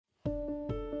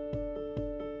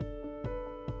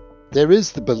There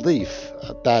is the belief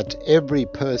that every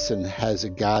person has a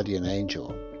guardian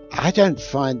angel. I don't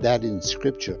find that in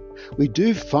Scripture. We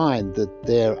do find that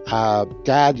there are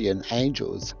guardian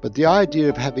angels, but the idea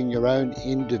of having your own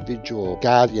individual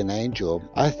guardian angel,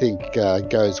 I think,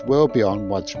 goes well beyond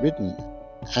what's written.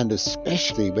 And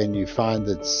especially when you find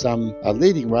that some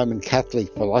leading Roman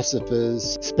Catholic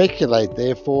philosophers speculate,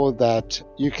 therefore, that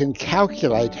you can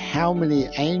calculate how many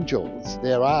angels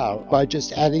there are by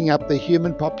just adding up the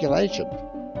human population.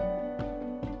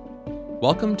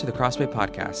 Welcome to the Crossway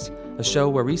Podcast, a show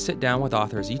where we sit down with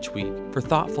authors each week for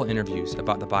thoughtful interviews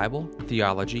about the Bible,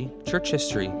 theology, church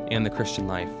history, and the Christian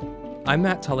life. I'm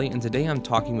Matt Tully, and today I'm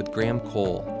talking with Graham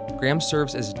Cole. Graham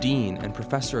serves as Dean and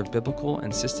Professor of Biblical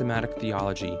and Systematic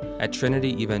Theology at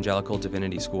Trinity Evangelical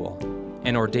Divinity School.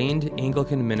 An ordained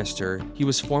Anglican minister, he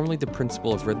was formerly the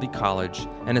principal of Ridley College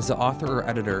and is the author or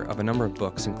editor of a number of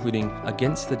books, including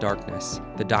Against the Darkness,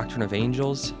 The Doctrine of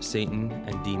Angels, Satan,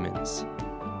 and Demons.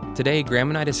 Today, Graham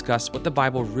and I discuss what the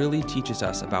Bible really teaches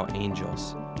us about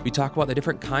angels. We talk about the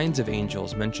different kinds of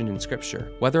angels mentioned in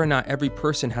Scripture, whether or not every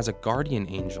person has a guardian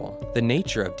angel, the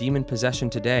nature of demon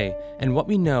possession today, and what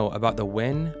we know about the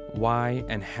when, why,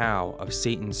 and how of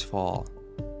Satan's fall.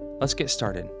 Let's get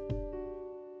started.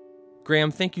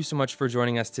 Graham, thank you so much for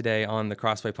joining us today on the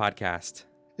Crossway Podcast.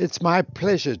 It's my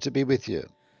pleasure to be with you.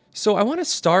 So I want to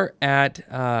start at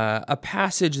a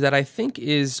passage that I think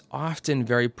is often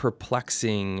very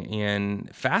perplexing and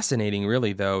fascinating,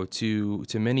 really, though, to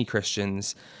many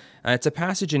Christians. It's a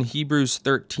passage in Hebrews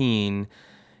 13,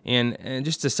 and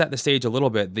just to set the stage a little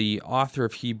bit, the author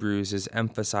of Hebrews is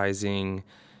emphasizing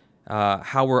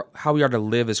how we are to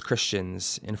live as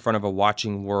Christians in front of a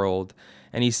watching world.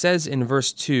 And he says in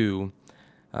verse 2,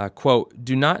 quote,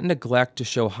 "Do not neglect to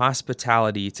show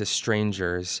hospitality to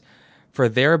strangers, for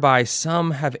thereby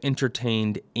some have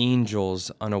entertained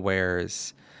angels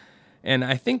unawares." And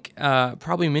I think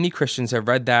probably many Christians have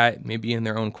read that, maybe in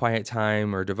their own quiet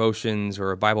time or devotions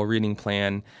or a Bible reading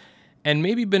plan, and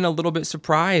maybe been a little bit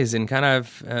surprised and kind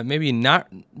of maybe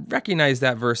not recognized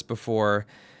that verse before.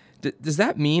 Does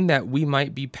that mean that we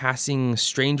might be passing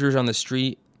strangers on the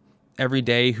street every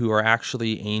day who are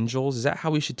actually angels? Is that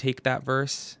how we should take that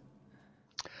verse?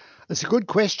 It's a good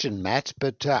question, Matt,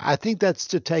 but I think that's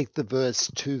to take the verse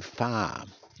too far.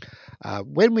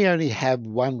 When we only have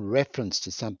one reference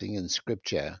to something in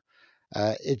Scripture,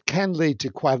 it can lead to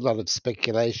quite a lot of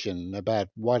speculation about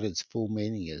what its full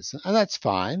meaning is. And that's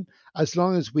fine, as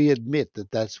long as we admit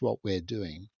that that's what we're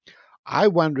doing. I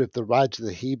wonder if the writer of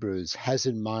the Hebrews has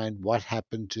in mind what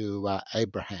happened to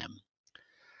Abraham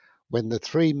when the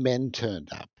three men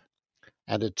turned up.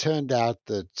 And it turned out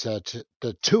that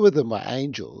the two of them were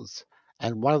angels,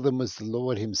 and one of them was the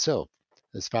Lord himself,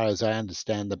 as far as I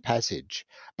understand the passage.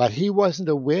 But he wasn't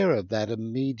aware of that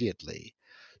immediately.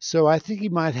 So I think he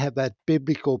might have that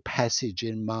biblical passage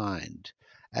in mind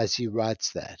as he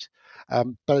writes that.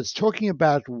 But it's talking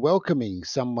about welcoming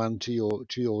someone to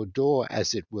your door,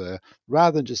 as it were,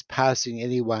 rather than just passing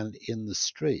anyone in the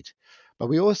street. But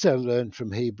we also learn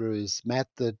from Hebrews, Matt,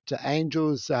 that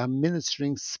angels are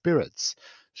ministering spirits.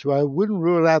 So I wouldn't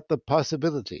rule out the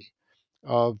possibility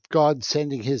of God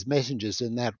sending his messengers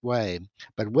in that way.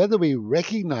 But whether we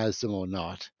recognize them or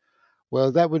not,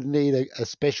 well, that would need a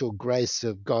special grace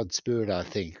of God's Spirit, I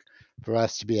think, for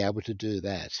us to be able to do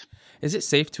that. Is it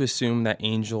safe to assume that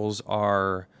angels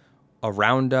are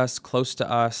around us, close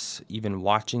to us, even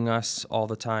watching us all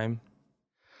the time?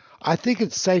 I think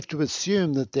it's safe to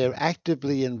assume that they're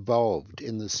actively involved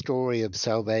in the story of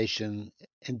salvation,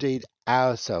 indeed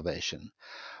our salvation.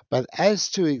 But as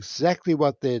to exactly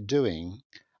what they're doing,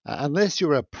 unless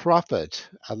you're a prophet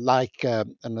like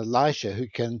an Elisha who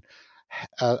can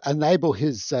enable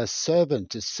his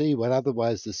servant to see what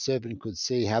otherwise the servant could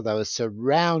see, how they were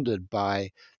surrounded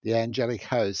by the angelic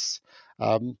hosts,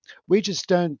 we just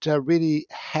don't really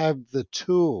have the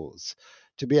tools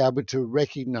to be able to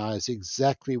recognize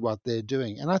exactly what they're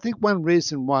doing. And I think one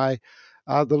reason why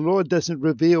the Lord doesn't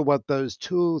reveal what those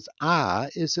tools are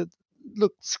is that,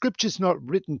 look, Scripture's not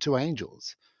written to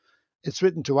angels, it's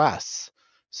written to us.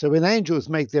 So when angels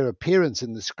make their appearance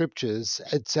in the Scriptures,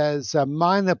 it's as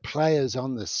minor players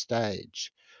on the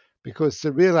stage, because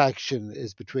the real action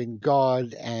is between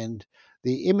God and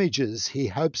the images he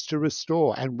hopes to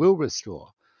restore and will restore,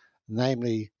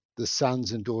 namely the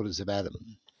sons and daughters of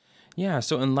Adam. Yeah,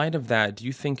 so in light of that, do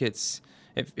you think it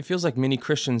feels like many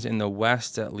Christians in the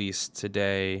West, at least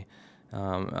today,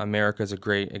 America is a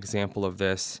great example of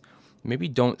this, maybe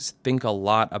don't think a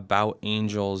lot about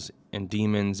angels and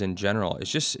demons in general. It's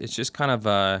just kind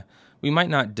of we might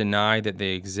not deny that they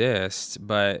exist,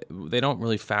 but they don't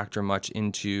really factor much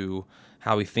into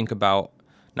how we think about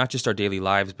not just our daily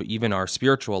lives, but even our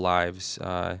spiritual lives,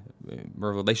 our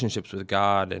relationships with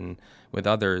God and with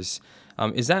others.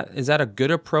 Is that a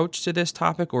good approach to this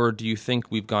topic, or do you think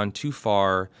we've gone too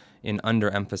far in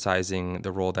underemphasizing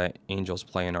the role that angels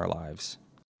play in our lives?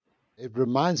 It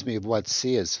reminds me of what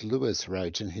C.S. Lewis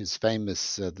wrote in his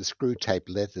famous The Screw Tape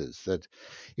Letters, that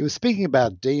he was speaking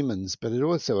about demons, but it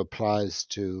also applies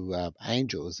to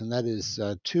angels, and that is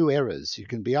two errors. You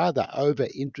can be either over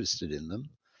interested in them,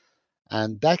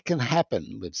 and that can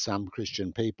happen with some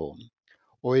Christian people,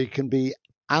 or you can be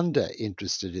under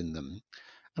interested in them.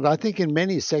 And I think in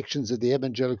many sections of the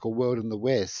evangelical world in the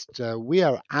West, we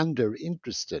are under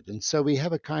interested, and so we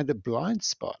have a kind of blind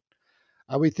spot.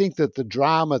 We think that the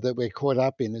drama that we're caught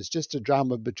up in is just a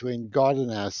drama between God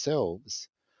and ourselves,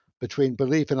 between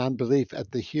belief and unbelief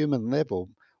at the human level,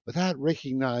 without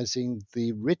recognizing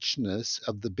the richness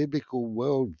of the biblical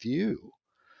worldview,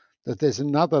 that there's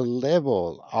another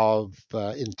level of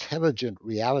intelligent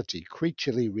reality,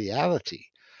 creaturely reality,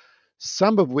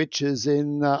 some of which is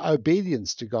in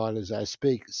obedience to God as I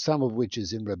speak, some of which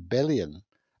is in rebellion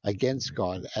against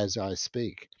God as I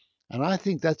speak. And I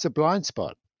think that's a blind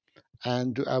spot.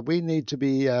 And we need to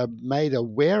be made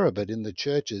aware of it in the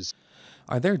churches.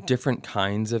 Are there different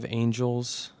kinds of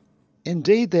angels?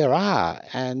 Indeed, there are.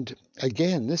 And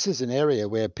again, this is an area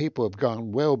where people have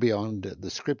gone well beyond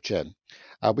the scripture.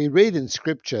 We read in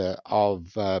scripture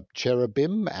of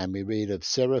cherubim and we read of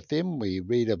seraphim. We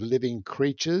read of living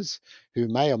creatures who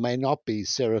may or may not be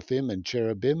seraphim and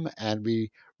cherubim. And we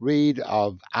read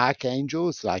of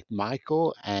archangels like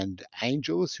Michael and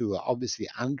angels who are obviously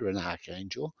under an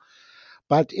archangel.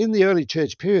 But in the early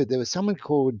church period, there was someone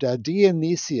called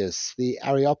Dionysius the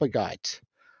Areopagite,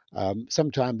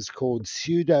 sometimes called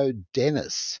Pseudo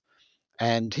Denis.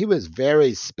 And he was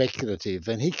very speculative,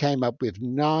 and he came up with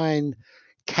 9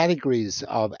 categories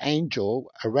of angel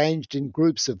arranged in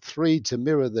groups of 3 to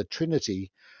mirror the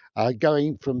Trinity,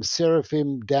 going from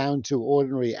seraphim down to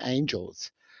ordinary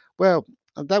angels. Well,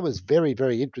 that was very,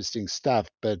 very interesting stuff,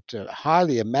 but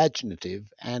highly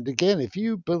imaginative. And again, if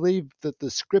you believe that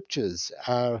the scriptures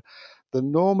are the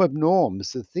norm of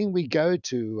norms, the thing we go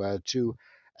to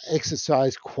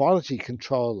exercise quality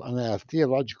control on our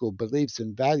theological beliefs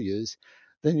and values,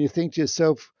 then you think to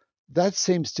yourself, that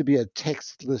seems to be a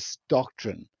textless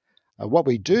doctrine. What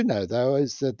we do know, though,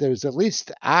 is that there's at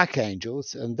least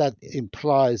archangels, and that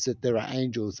implies that there are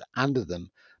angels under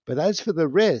them. But as for the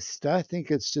rest, I think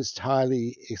it's just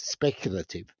highly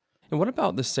speculative. And what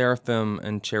about the seraphim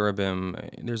and cherubim?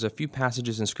 There's a few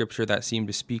passages in scripture that seem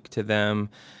to speak to them,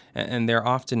 and they're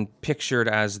often pictured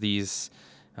as these,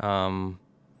 um,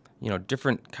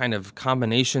 different kind of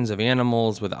combinations of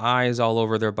animals with eyes all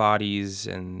over their bodies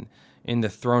and in the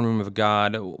throne room of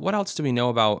God. What else do we know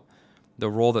about the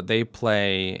role that they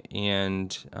play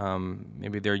and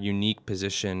maybe their unique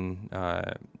position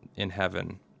in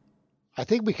heaven? I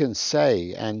think we can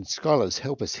say, and scholars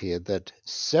help us here, that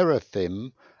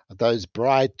seraphim, those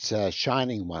bright,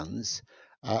 shining ones,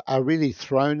 are really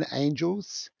throne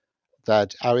angels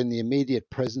that are in the immediate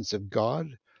presence of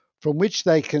God, from which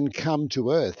they can come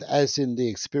to earth, as in the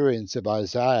experience of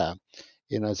Isaiah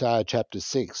in Isaiah chapter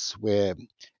 6, where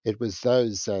it was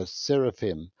those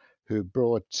seraphim who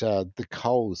brought the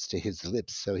coals to his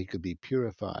lips so he could be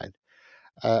purified.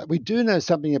 We do know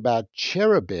something about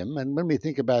cherubim, and when we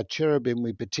think about cherubim,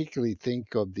 we particularly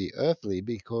think of the earthly,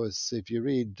 because if you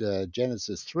read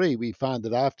Genesis 3, we find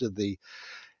that after the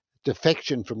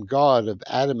defection from God of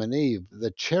Adam and Eve,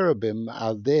 the cherubim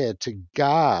are there to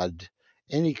guard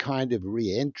any kind of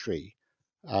re entry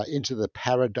into the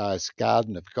paradise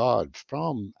garden of God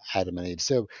from Adam and Eve.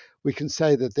 So we can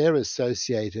say that they're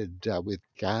associated with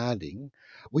guarding.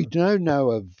 We don't know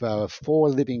of 4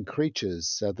 living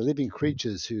creatures, the living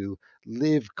creatures who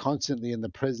live constantly in the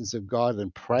presence of God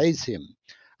and praise Him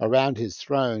around His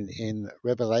throne in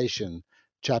Revelation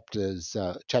chapter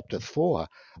 4,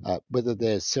 whether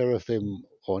they're seraphim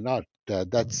or not.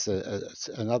 That's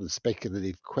another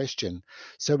speculative question.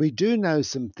 So we do know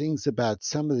some things about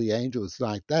some of the angels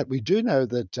like that. We do know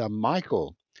that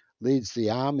Michael leads the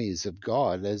armies of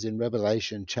God, as in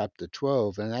Revelation chapter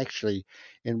 12. And actually,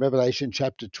 in Revelation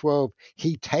chapter 12,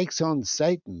 he takes on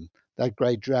Satan, that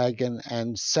great dragon,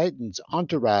 and Satan's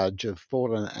entourage of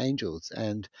fallen angels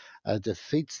and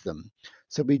defeats them.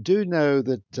 So we do know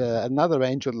that another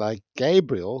angel like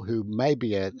Gabriel, who may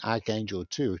be an archangel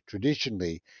too,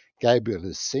 traditionally Gabriel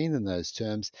is seen in those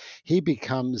terms, he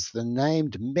becomes the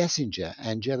named messenger,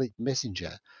 angelic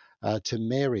messenger, to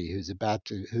Mary,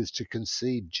 who's to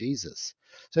conceive Jesus.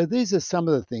 So these are some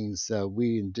of the things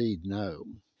we indeed know.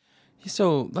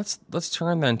 So let's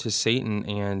turn then to Satan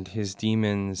and his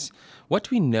demons. What do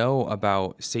we know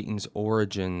about Satan's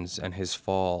origins and his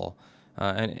fall?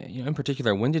 And in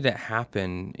particular, when did it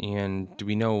happen? And do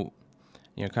we know,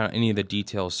 kind of any of the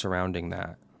details surrounding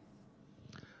that?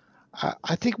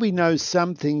 I think we know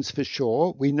some things for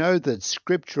sure. We know that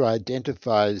Scripture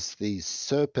identifies the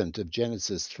serpent of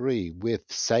Genesis 3 with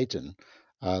Satan.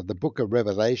 The book of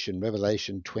Revelation,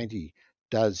 Revelation 20,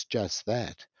 does just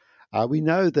that. We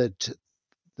know that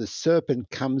the serpent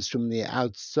comes from the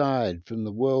outside, from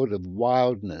the world of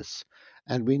wildness.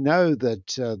 And we know that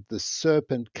the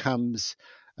serpent comes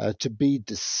to be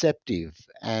deceptive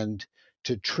and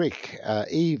to trick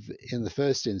Eve in the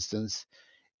first instance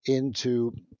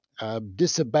into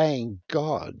disobeying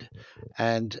God.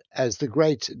 And as the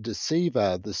great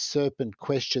deceiver, the serpent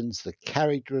questions the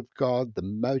character of God, the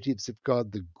motives of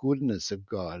God, the goodness of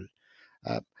God.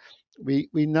 Uh, we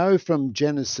know from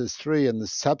Genesis 3 and the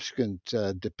subsequent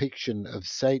depiction of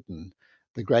Satan,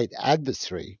 the great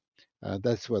adversary,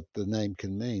 that's what the name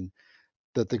can mean,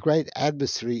 that the great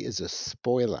adversary is a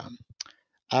spoiler,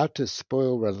 out to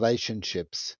spoil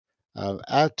relationships,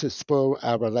 out to spoil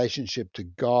our relationship to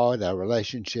God, our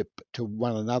relationship to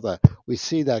one another. We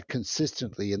see that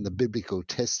consistently in the biblical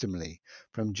testimony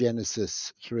from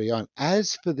Genesis 3 on.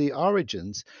 As for the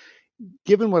origins,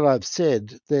 given what I've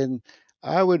said, then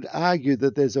I would argue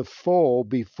that there's a fall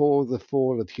before the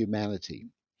fall of humanity.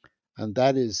 And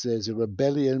that is, there's a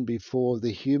rebellion before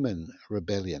the human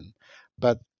rebellion.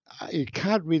 But you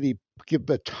can't really give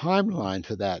a timeline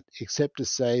for that except to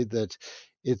say that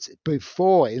it's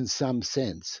before, in some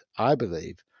sense, I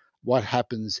believe, what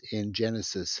happens in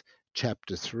Genesis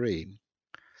chapter 3.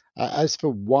 As for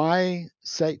why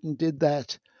Satan did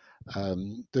that,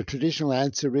 the traditional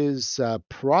answer is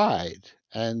pride.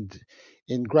 And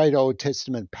in great Old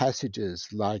Testament passages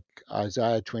like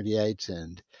Isaiah 28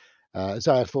 and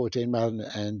Isaiah 14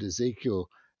 and Ezekiel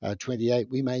 28,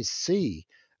 we may see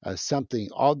something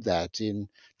of that in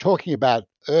talking about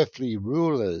earthly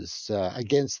rulers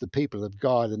against the people of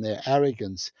God and their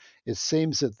arrogance. It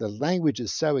seems that the language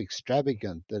is so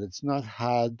extravagant that it's not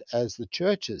hard, as the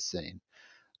church has seen,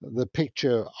 the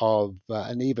picture of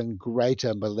an even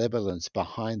greater malevolence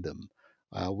behind them,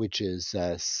 which is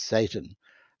Satan.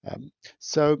 Um,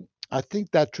 so I think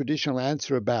that traditional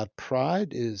answer about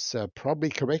pride is probably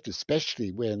correct,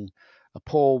 especially when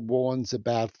Paul warns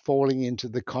about falling into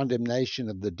the condemnation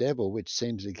of the devil, which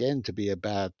seems again to be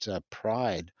about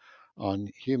pride on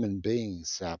human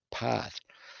beings' part.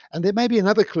 And there may be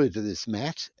another clue to this,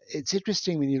 Matt. It's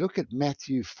interesting when you look at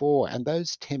Matthew 4 and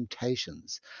those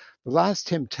temptations. The last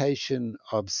temptation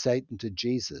of Satan to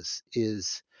Jesus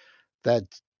is that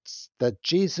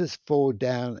Jesus fall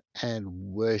down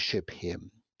and worship him,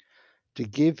 to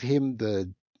give him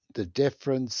the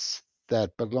deference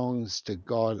that belongs to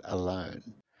God alone.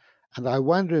 And I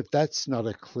wonder if that's not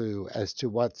a clue as to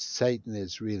what Satan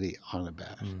is really on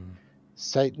about. Hmm.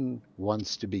 Satan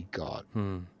wants to be God.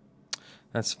 Hmm.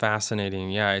 That's fascinating.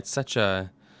 Yeah, it's such an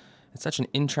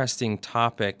interesting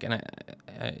topic, and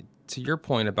to your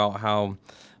point about how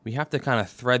we have to kind of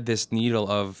thread this needle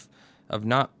of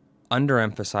not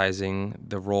underemphasizing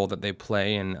the role that they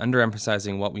play and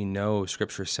underemphasizing what we know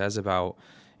Scripture says about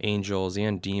angels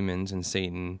and demons and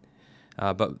Satan,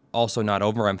 but also not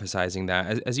overemphasizing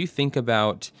that. As you think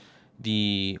about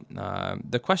the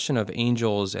question of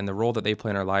angels and the role that they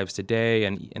play in our lives today,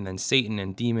 and then Satan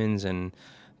and demons and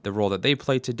the role that they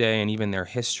play today, and even their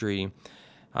history.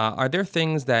 Are there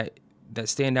things that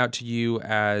stand out to you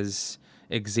as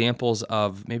examples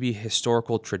of maybe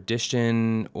historical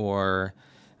tradition or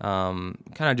kind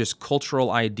of just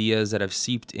cultural ideas that have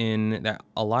seeped in that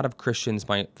a lot of Christians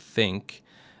might think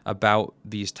about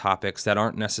these topics that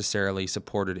aren't necessarily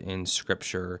supported in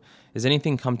Scripture? Does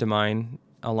anything come to mind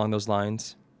along those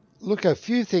lines? Look, a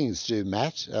few things do,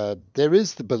 Matt. There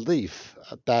is the belief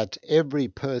that every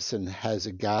person has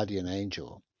a guardian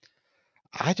angel.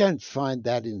 I don't find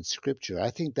that in Scripture.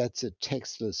 I think that's a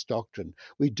textless doctrine.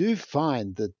 We do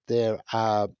find that there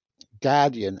are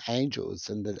guardian angels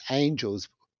and that angels,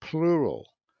 plural,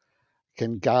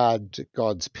 can guard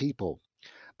God's people.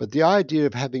 But the idea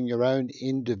of having your own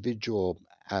individual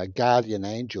guardian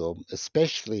angel,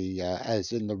 especially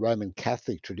as in the Roman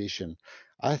Catholic tradition,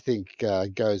 I think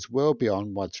goes well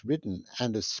beyond what's written,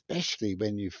 and especially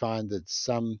when you find that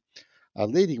some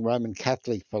leading Roman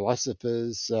Catholic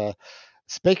philosophers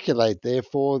speculate,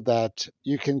 therefore, that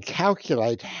you can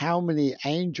calculate how many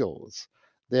angels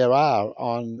there are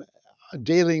on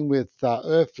dealing with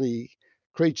earthly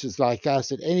creatures like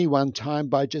us at any one time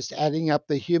by just adding up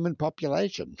the human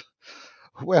population.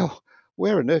 Well,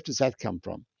 where on earth does that come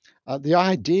from? The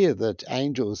idea that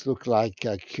angels look like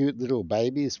cute little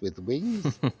babies with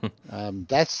wings,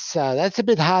 that's a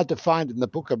bit hard to find in the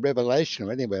book of Revelation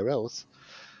or anywhere else.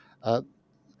 Uh,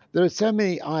 there are so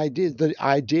many ideas. The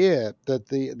idea that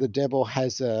the devil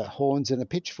has horns and a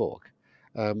pitchfork.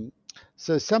 Um,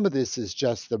 so some of this is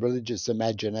just the religious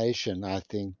imagination, I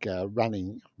think,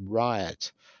 running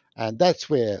riot, and that's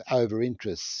where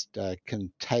overinterest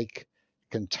can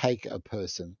take a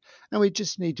person. And we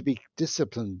just need to be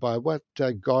disciplined by what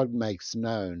God makes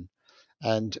known,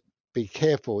 and be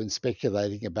careful in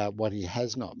speculating about what He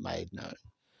has not made known.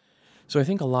 So I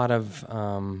think a lot of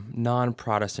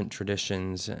non-Protestant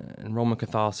traditions, and Roman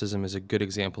Catholicism is a good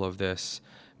example of this,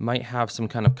 might have some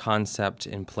kind of concept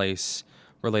in place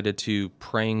related to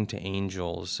praying to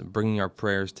angels, bringing our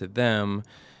prayers to them,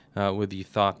 with the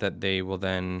thought that they will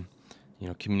then,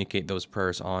 communicate those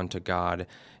prayers on to God.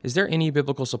 Is there any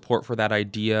biblical support for that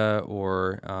idea,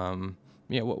 or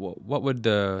what would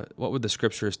the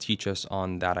scriptures teach us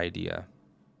on that idea?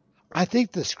 I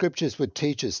think the scriptures would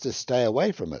teach us to stay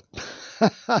away from it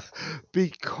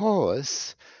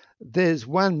because there's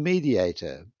one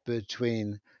mediator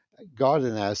between God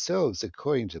and ourselves,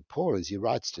 according to Paul as he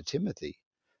writes to Timothy,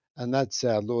 and that's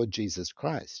our Lord Jesus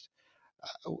Christ.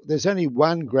 There's only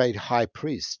one great high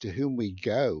priest to whom we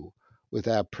go with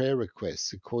our prayer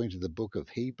requests, according to the book of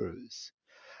Hebrews.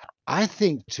 I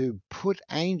think to put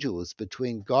angels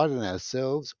between God and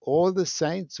ourselves, or the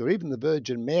saints, or even the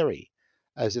Virgin Mary,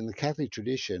 as in the Catholic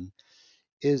tradition,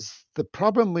 is the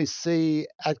problem we see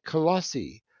at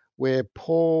Colossae, where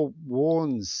Paul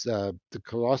warns the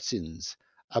Colossians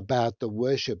about the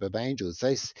worship of angels.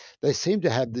 They seem to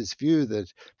have this view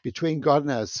that between God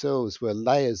and ourselves were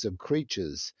layers of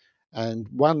creatures, and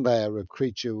one layer of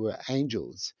creature were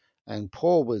angels. And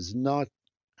Paul was not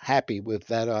happy with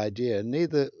that idea,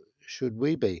 neither should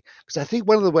we be. Because I think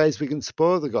one of the ways we can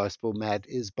spoil the gospel, Matt,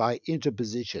 is by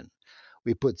interposition.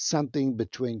 We put something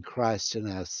between Christ and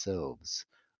ourselves,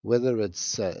 whether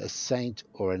it's a saint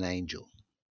or an angel.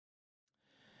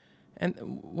 And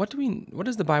what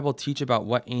does the Bible teach about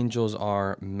what angels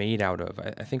are made out of?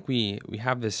 I think we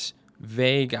have this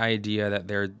vague idea that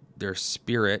they're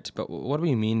spirit, but what do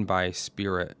we mean by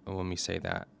spirit when we say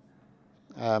that?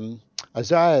 Um,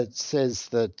 Isaiah says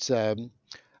that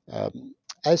um,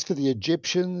 as for the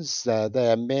Egyptians,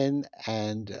 they are men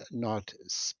and not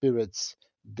spirits.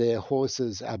 Their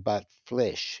horses are but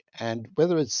flesh. And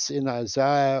whether it's in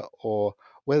Isaiah or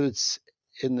whether it's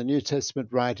in the New Testament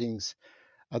writings,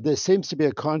 there seems to be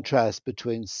a contrast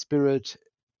between spirit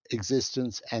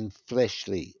existence and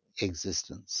fleshly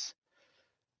existence.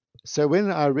 So when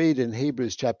I read in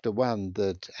Hebrews chapter 1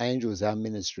 that angels are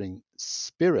ministering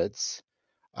spirits,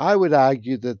 I would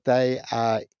argue that they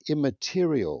are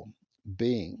immaterial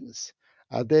beings.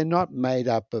 They're not made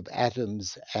up of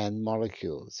atoms and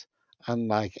molecules,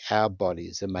 unlike our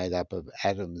bodies are made up of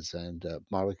atoms and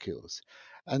molecules.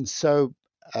 And so,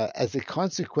 as a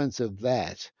consequence of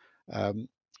that, um,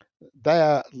 they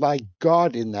are like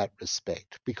God in that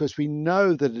respect, because we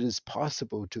know that it is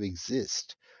possible to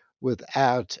exist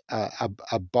without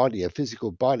a body, a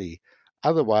physical body.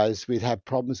 Otherwise, we'd have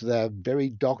problems with our very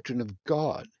doctrine of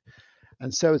God.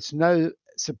 And so it's no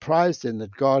surprise then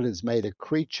that God has made a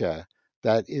creature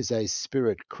that is a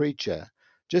spirit creature,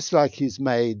 just like He's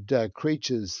made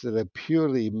creatures that are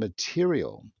purely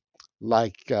material,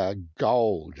 like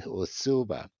gold or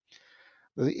silver.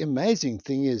 The amazing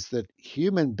thing is that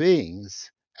human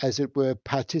beings, as it were,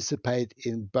 participate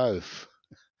in both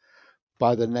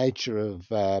by the nature of,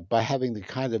 by having the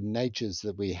kind of natures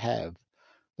that we have,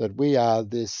 that we are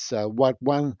this, what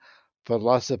one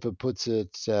philosopher puts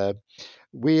it,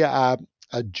 we are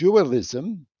a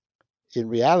dualism in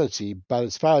reality, but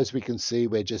as far as we can see,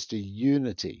 we're just a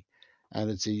unity, and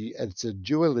it's a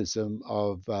dualism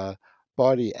of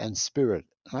body and spirit.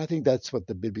 And I think that's what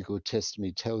the biblical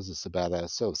testimony tells us about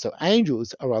ourselves. So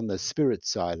angels are on the spirit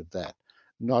side of that,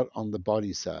 not on the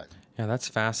body side. Yeah, that's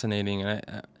fascinating,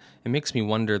 and it makes me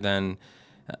wonder then,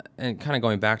 and kind of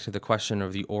going back to the question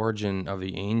of the origin of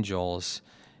the angels.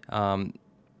 Um,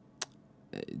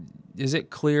 is it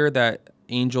clear that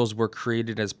angels were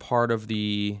created as part of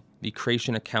the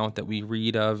creation account that we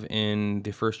read of in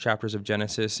the first chapters of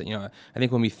Genesis? I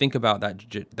think when we think about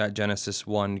that Genesis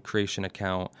 1 creation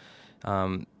account,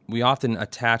 we often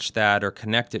attach that or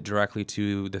connect it directly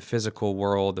to the physical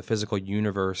world, the physical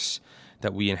universe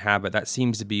that we inhabit. That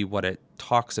seems to be what it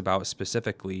talks about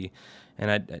specifically, and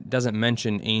it doesn't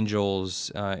mention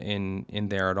angels in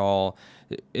there at all.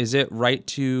 Is it right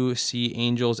to see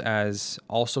angels as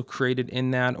also created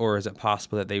in that, or is it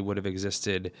possible that they would have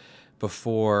existed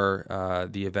before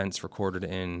the events recorded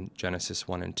in Genesis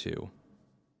 1 and 2?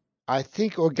 I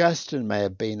think Augustine may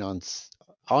have been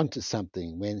onto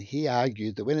something when he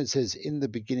argued that when it says, "In the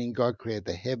beginning, God created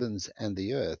the heavens and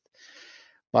the earth,"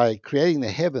 by creating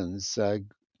the heavens,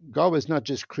 God was not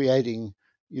just creating,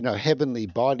 heavenly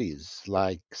bodies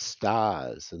like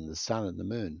stars and the sun and the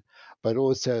moon, but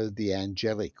also the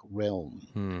angelic realm.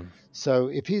 Hmm. So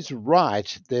if he's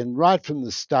right, then right from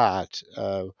the start,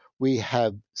 we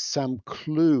have some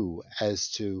clue as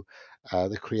to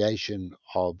the creation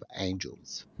of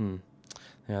angels. Hmm.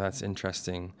 Yeah, that's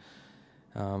interesting.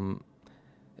 Um,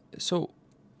 so,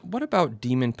 what about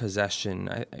demon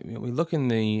possession? We look in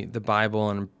the Bible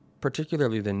and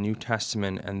particularly the New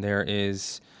Testament, and there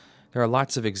are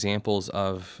lots of examples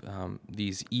of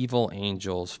these evil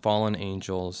angels, fallen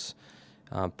angels,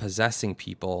 possessing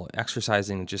people,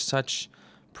 exercising just such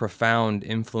profound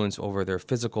influence over their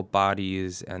physical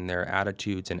bodies and their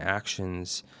attitudes and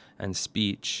actions and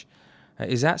speech.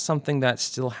 Is that something that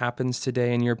still happens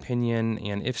today, in your opinion?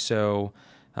 And if so,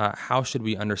 how should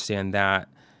we understand that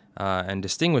and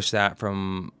distinguish that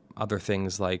from other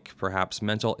things like perhaps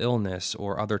mental illness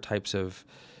or other types of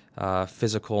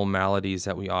physical maladies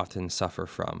that we often suffer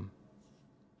from?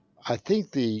 I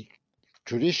think the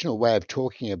traditional way of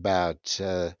talking about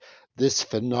this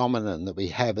phenomenon that we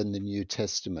have in the New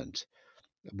Testament,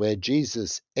 where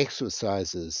Jesus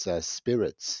exorcises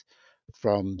spirits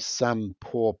from some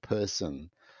poor person,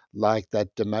 like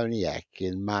that demoniac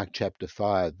in Mark chapter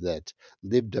 5 that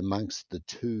lived amongst the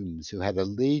tombs, who had a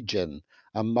legion,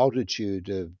 a multitude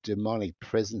of demonic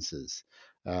presences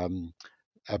um,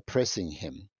 oppressing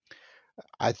him.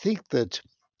 I think that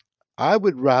I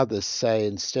would rather say,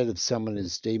 instead of someone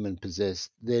who's demon possessed,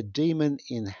 they're demon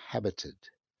inhabited.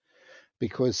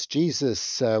 Because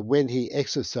Jesus, when he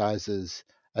exorcises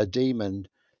a demon,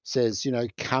 says,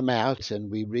 come out, and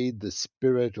we read the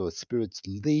spirit or spirits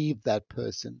leave that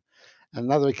person.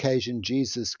 Another occasion,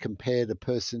 Jesus compared a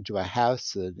person to a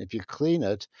house, and if you clean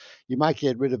it, you might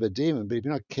get rid of a demon, but if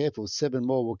you're not careful, 7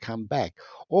 more will come back.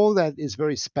 All that is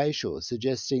very spatial,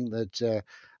 suggesting that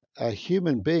a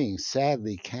human being,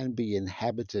 sadly, can be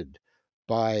inhabited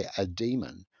by a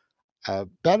demon.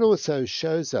 That also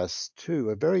shows us,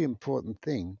 too, a very important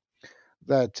thing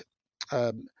that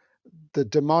um, the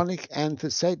demonic and for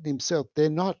Satan himself, they're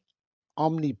not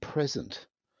omnipresent.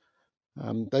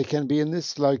 They can be in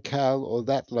this locale or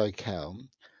that locale,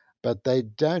 but they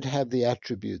don't have the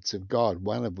attributes of God,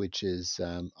 one of which is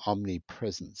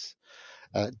omnipresence.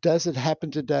 Does it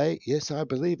happen today? Yes, I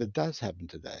believe it does happen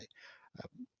today.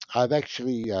 I've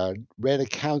actually read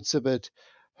accounts of it,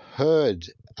 heard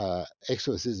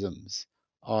exorcisms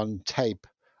on tape,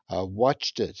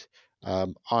 watched it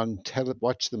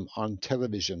watched them on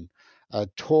television,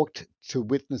 talked to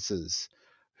witnesses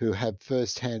who have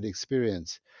first-hand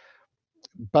experience.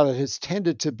 But it has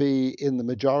tended to be in the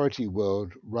majority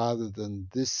world rather than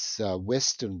this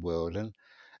Western world.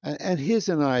 And here's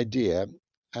an idea,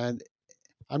 and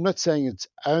I'm not saying it's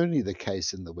only the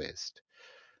case in the West.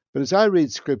 But as I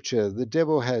read scripture, the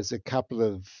devil has a couple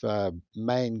of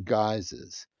main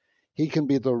guises. He can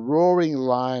be the roaring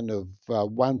lion of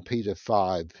 1 Peter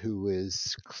 5, who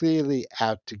is clearly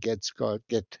out to get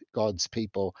God's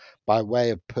people by way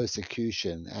of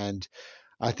persecution. And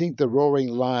I think the roaring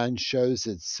lion shows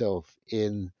itself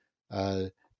uh,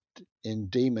 in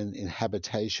demon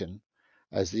inhabitation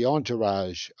as the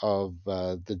entourage of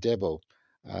the devil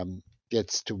um,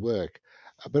 gets to work.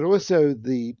 But also,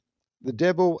 the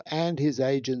devil and his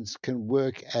agents can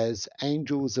work as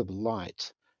angels of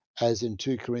light, as in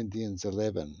 2 Corinthians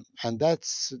 11. And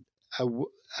that's a,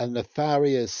 a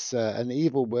nefarious, an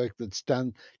evil work that's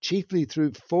done chiefly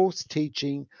through false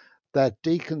teaching that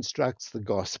deconstructs the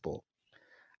gospel.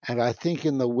 And I think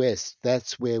in the West,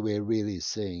 that's where we're really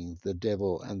seeing the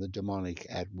devil and the demonic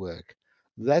at work.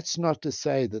 That's not to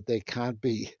say that there can't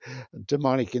be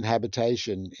demonic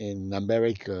inhabitation in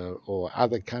America or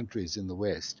other countries in the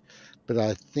West, but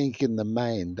I think in the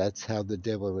main, that's how the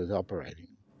devil is operating.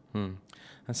 Hmm.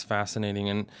 That's fascinating.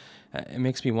 And it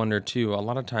makes me wonder, too. A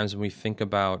lot of times when we think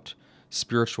about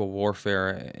spiritual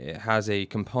warfare, it has a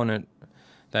component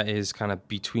that is kind of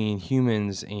between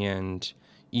humans and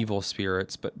evil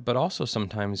spirits. But also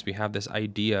sometimes we have this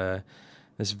idea,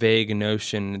 this vague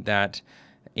notion that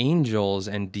angels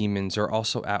and demons are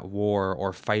also at war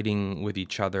or fighting with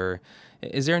each other.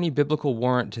 Is there any biblical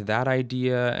warrant to that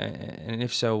idea? And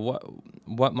if so,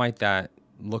 what might that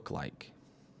look like?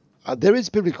 There is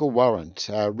biblical warrant.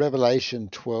 Revelation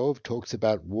 12 talks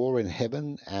about war in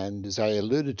heaven, and as I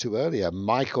alluded to earlier,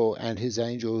 Michael and his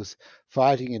angels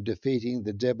fighting and defeating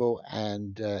the devil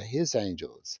and his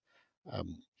angels.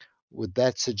 Um, would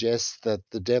that suggest that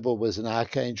the devil was an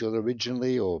archangel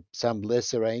originally or some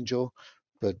lesser angel?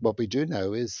 But what we do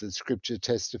know is that Scripture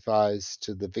testifies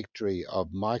to the victory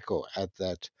of Michael at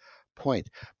that point.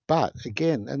 But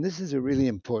again, and this is a really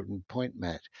important point,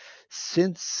 Matt,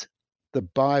 since the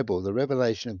Bible, the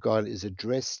revelation of God, is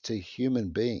addressed to human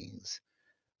beings,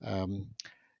 um,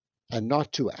 and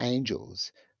not to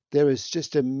angels, there is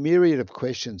just a myriad of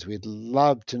questions we'd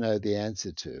love to know the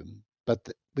answer to, but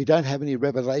we don't have any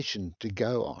revelation to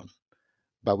go on.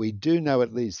 But we do know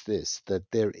at least this, that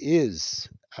there is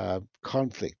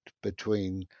conflict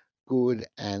between good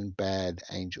and bad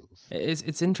angels.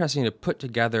 It's interesting to put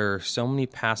together so many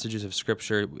passages of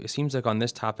Scripture. It seems like on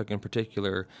this topic in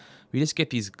particular, we just get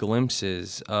these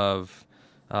glimpses of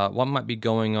what might be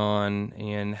going on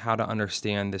and how to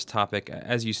understand this topic.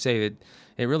 As you say,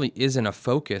 it really isn't a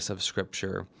focus of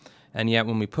Scripture. And yet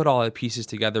when we put all the pieces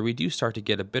together, we do start to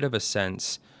get a bit of a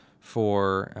sense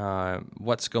for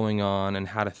what's going on and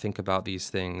how to think about these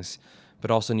things,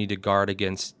 but also need to guard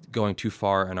against going too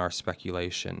far in our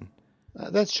speculation.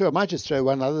 That's true. I might just throw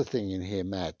one other thing in here,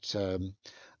 Matt.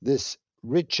 This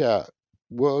richer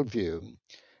worldview.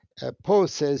 Paul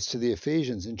says to the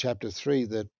Ephesians in chapter 3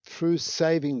 that through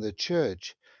saving the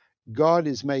church, God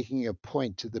is making a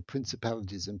point to the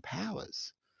principalities and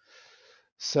powers.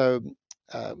 So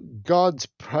God's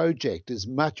project is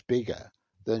much bigger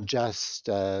than just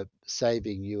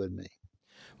saving you and me.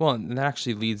 Well, and that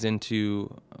actually leads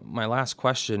into my last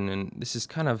question, and this is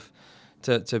kind of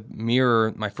to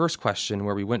mirror my first question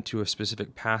where we went to a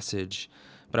specific passage,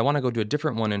 but I want to go to a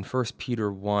different one in 1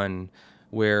 Peter 1,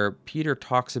 where Peter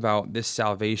talks about this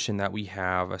salvation that we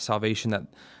have, a salvation that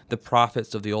the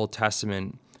prophets of the Old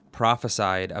Testament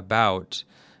prophesied about,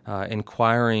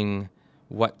 inquiring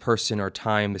what person or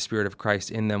time the Spirit of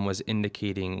Christ in them was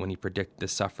indicating when he predicted the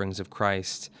sufferings of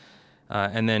Christ.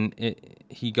 And then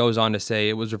he goes on to say,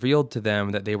 it was revealed to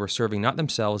them that they were serving not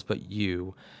themselves but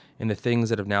you, in the things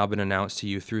that have now been announced to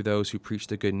you through those who preach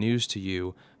the good news to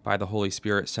you by the Holy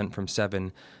Spirit sent from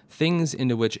heaven, things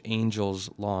into which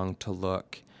angels long to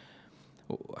look.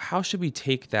 How should we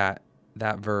take that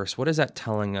verse? What is that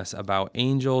telling us about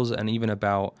angels and even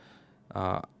about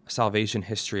salvation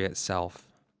history itself?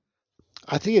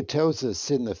 I think it tells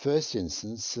us in the first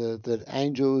instance that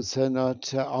angels are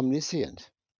not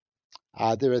omniscient.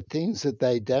 There are things that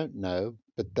they don't know,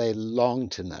 but they long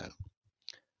to know.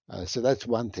 So that's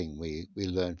one thing we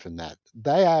learn from that.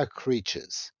 They are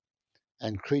creatures,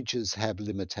 and creatures have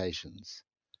limitations.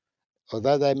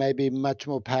 Although they may be much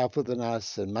more powerful than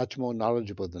us and much more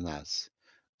knowledgeable than us,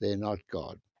 they're not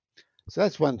God. So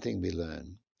that's one thing we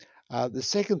learn. The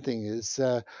second thing is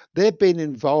they've been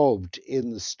involved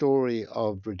in the story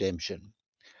of redemption.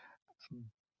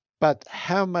 But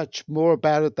how much more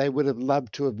about it they would have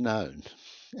loved to have known,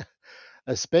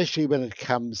 especially when it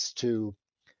comes to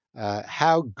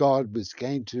how God was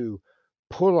going to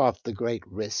pull off the great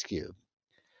rescue.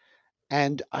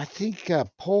 And I think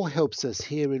Paul helps us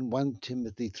here in 1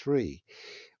 Timothy 3,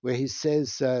 where he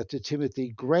says to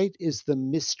Timothy, great is the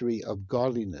mystery of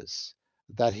godliness,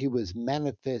 that he was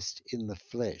manifest in the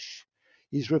flesh.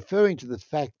 He's referring to the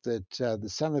fact that the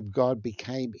Son of God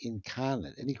became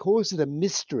incarnate, and he calls it a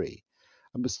mystery,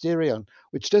 a mysterion,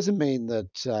 which doesn't mean that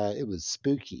it was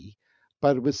spooky,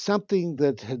 but it was something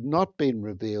that had not been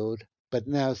revealed, but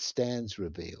now stands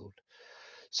revealed.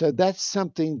 So that's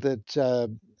something that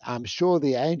I'm sure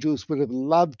the angels would have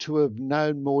loved to have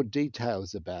known more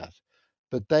details about,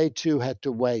 but they too had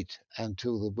to wait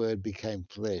until the Word became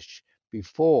flesh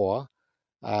before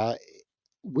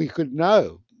we could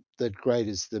know that great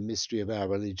is the mystery of our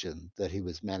religion, that he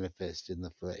was manifest in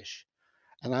the flesh.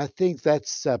 And I think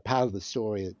that's part of the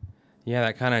story. Yeah,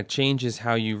 that kind of changes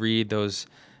how you read those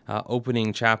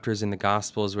opening chapters in the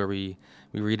Gospels where we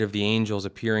read of the angels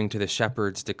appearing to the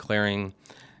shepherds, declaring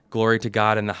glory to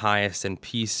God in the highest and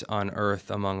peace on earth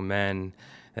among men.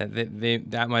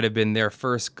 That might have been their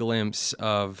first glimpse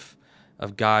of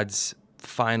God's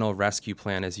final rescue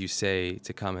plan, as you say,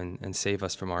 to come and save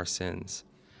us from our sins.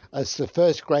 It's the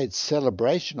first great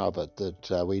celebration of it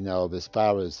that we know of as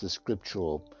far as the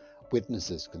scriptural witness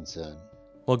is concerned.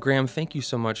 Well, Graham, thank you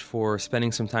so much for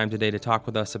spending some time today to talk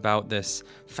with us about this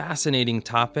fascinating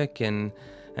topic and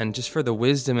just for the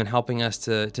wisdom in helping us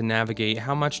to navigate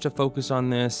how much to focus on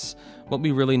this, what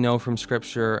we really know from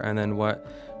Scripture, and then what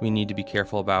we need to be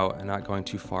careful about and not going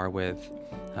too far with.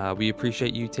 We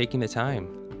appreciate you taking the time.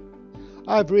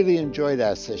 I've really enjoyed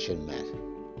our session, Matt.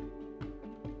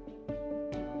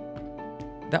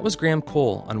 That was Graham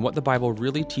Cole on what the Bible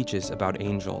really teaches about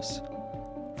angels.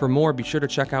 For more, be sure to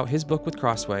check out his book with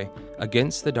Crossway,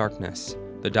 Against the Darkness,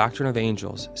 The Doctrine of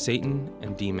Angels, Satan,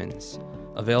 and Demons,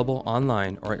 available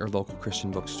online or at your local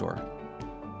Christian bookstore.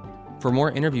 For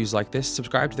more interviews like this,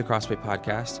 subscribe to the Crossway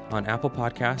Podcast on Apple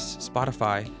Podcasts,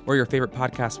 Spotify, or your favorite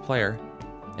podcast player.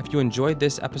 If you enjoyed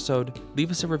this episode,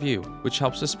 leave us a review, which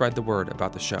helps us spread the word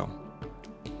about the show.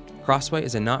 Crossway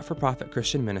is a not-for-profit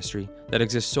Christian ministry that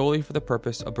exists solely for the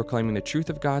purpose of proclaiming the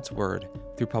truth of God's Word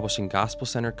through publishing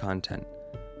gospel-centered content.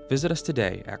 Visit us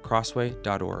today at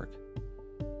crossway.org.